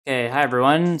Okay, hi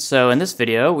everyone. So in this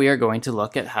video, we are going to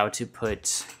look at how to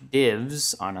put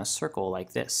divs on a circle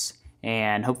like this.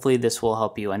 And hopefully this will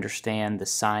help you understand the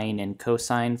sine and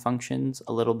cosine functions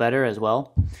a little better as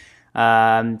well.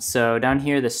 So down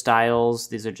here, the styles,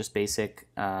 these are just basic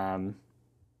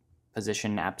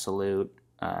position, absolute,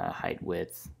 height,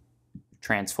 width,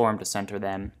 transform to center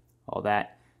them, all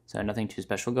that. So nothing too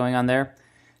special going on there.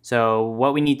 So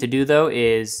what we need to do though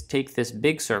is take this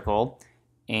big circle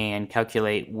and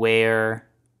calculate where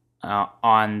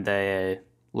on the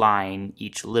line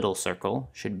each little circle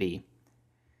should be.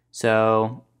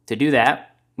 So to do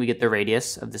that, we get the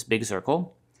radius of this big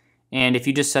circle. And if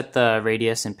you just set the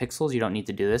radius in pixels, you don't need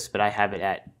to do this, but I have it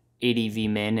at 80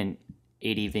 vmin and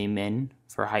 80 vmin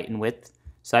for height and width.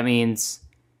 So that means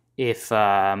if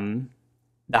the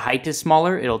height is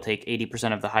smaller, it'll take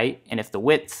 80% of the height, and if the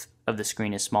width of the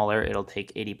screen is smaller, it'll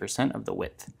take 80% of the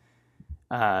width.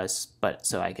 But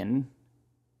so I can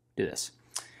do this.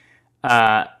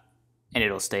 And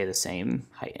it'll stay the same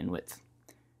height and width.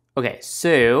 Okay,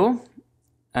 so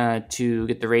to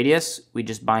get the radius, we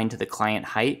just bind to the client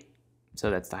height. So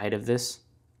that's the height of this.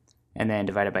 And then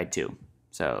divide it by 2.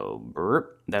 So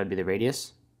that would be the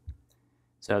radius.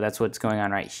 So that's what's going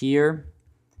on right here.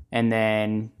 And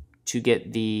then to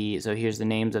get the, so here's the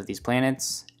names of these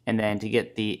planets. And then to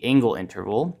get the angle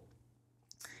interval,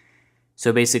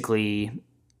 so basically,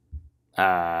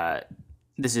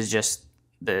 this is just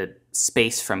the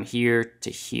space from here to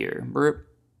here.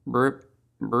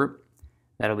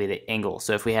 That'll be the angle.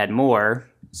 So if we had more,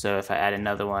 so if I add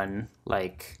another one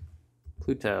like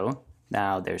Pluto,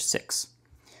 now there's 6.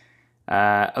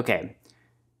 Okay,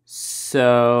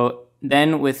 so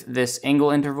then with this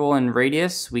angle interval and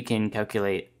radius, we can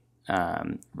calculate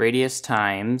radius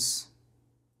times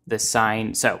the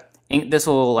sine. So this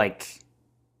will like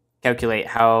calculate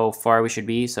how far we should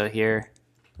be. So here,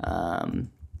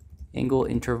 angle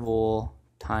interval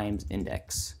times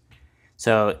index.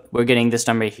 So we're getting this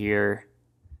number here,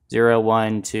 0,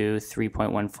 1, 2,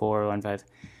 3.1415.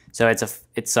 So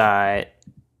it's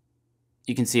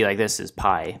you can see like this is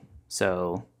pi.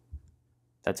 So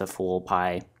that's a full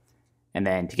pi. And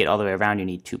then to get all the way around, you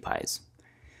need 2 pi's.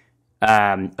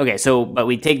 Okay, so, but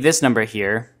we take this number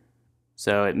here.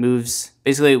 So it moves,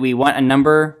 basically we want a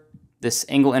number. This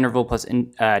angle interval plus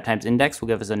times index will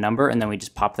give us a number, and then we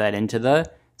just pop that into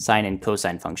the sine and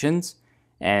cosine functions,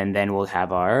 and then we'll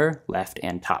have our left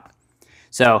and top.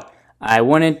 So I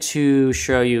wanted to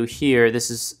show you here,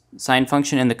 this is sine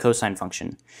function and the cosine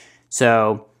function.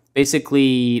 So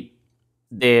basically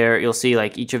there you'll see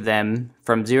like each of them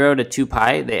from 0 to 2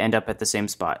 pi, they end up at the same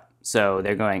spot. So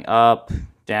they're going up,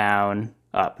 down,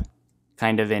 up,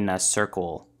 kind of in a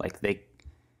circle. Like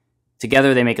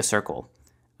together they make a circle.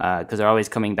 Because they're always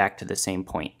coming back to the same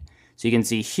point. So you can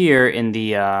see here in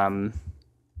the,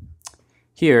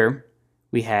 here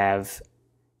we have,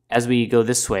 as we go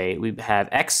this way, we have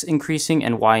x increasing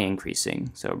and y increasing.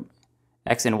 So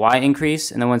x and y increase,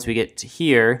 and then once we get to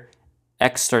here,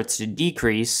 x starts to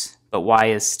decrease, but y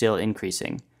is still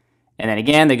increasing. And then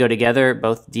again, they go together,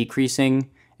 both decreasing,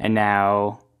 and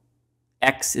now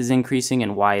x is increasing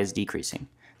and y is decreasing.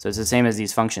 So it's the same as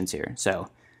these functions here. So,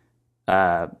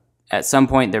 at some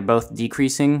point, they're both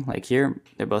decreasing, like here.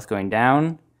 They're both going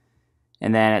down.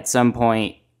 And then at some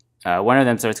point, one of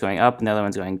them starts going up and the other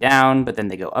one's going down, but then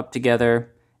they go up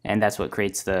together. And that's what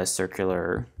creates the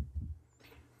circular,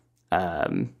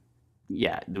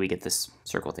 yeah, we get this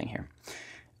circle thing here.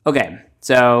 Okay,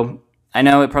 so I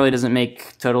know it probably doesn't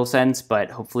make total sense,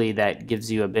 but hopefully that gives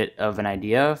you a bit of an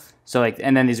idea. So like,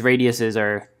 and then these radiuses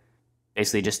are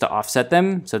basically just to offset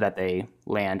them so that they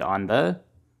land on the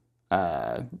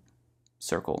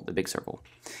circle, the big circle.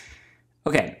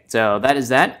 Okay, so that is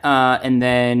that. And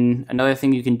then another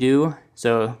thing you can do,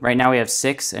 so right now we have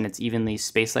 6 and it's evenly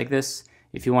spaced like this.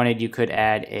 If you wanted, you could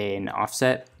add an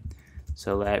offset.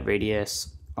 So let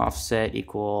radius offset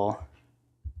equal,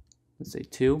 let's say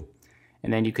 2.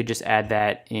 And then you could just add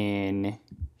that in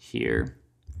here.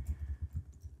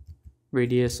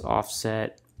 Radius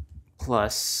offset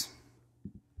plus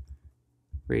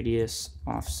radius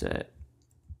offset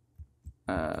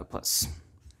plus,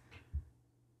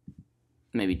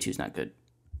 maybe 2 is not good,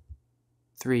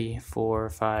 3, 4,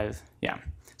 5, yeah.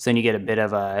 So then you get a bit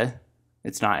of a,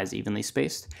 it's not as evenly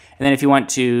spaced. And then if you want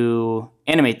to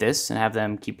animate this and have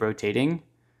them keep rotating,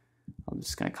 I'm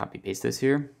just gonna copy paste this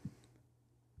here.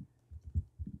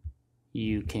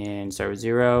 You can start with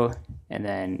 0 and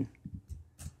then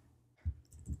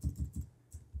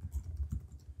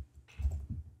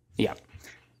yeah.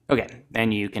 Okay,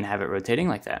 then you can have it rotating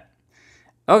like that.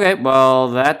 Okay, well,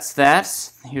 that's that.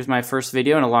 Here's my first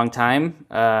video in a long time.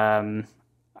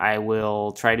 I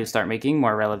will try to start making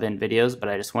more relevant videos, but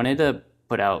I just wanted to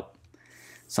put out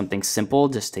something simple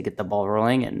just to get the ball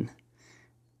rolling. And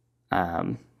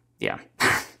yeah.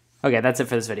 Okay, that's it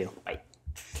for this video. Bye.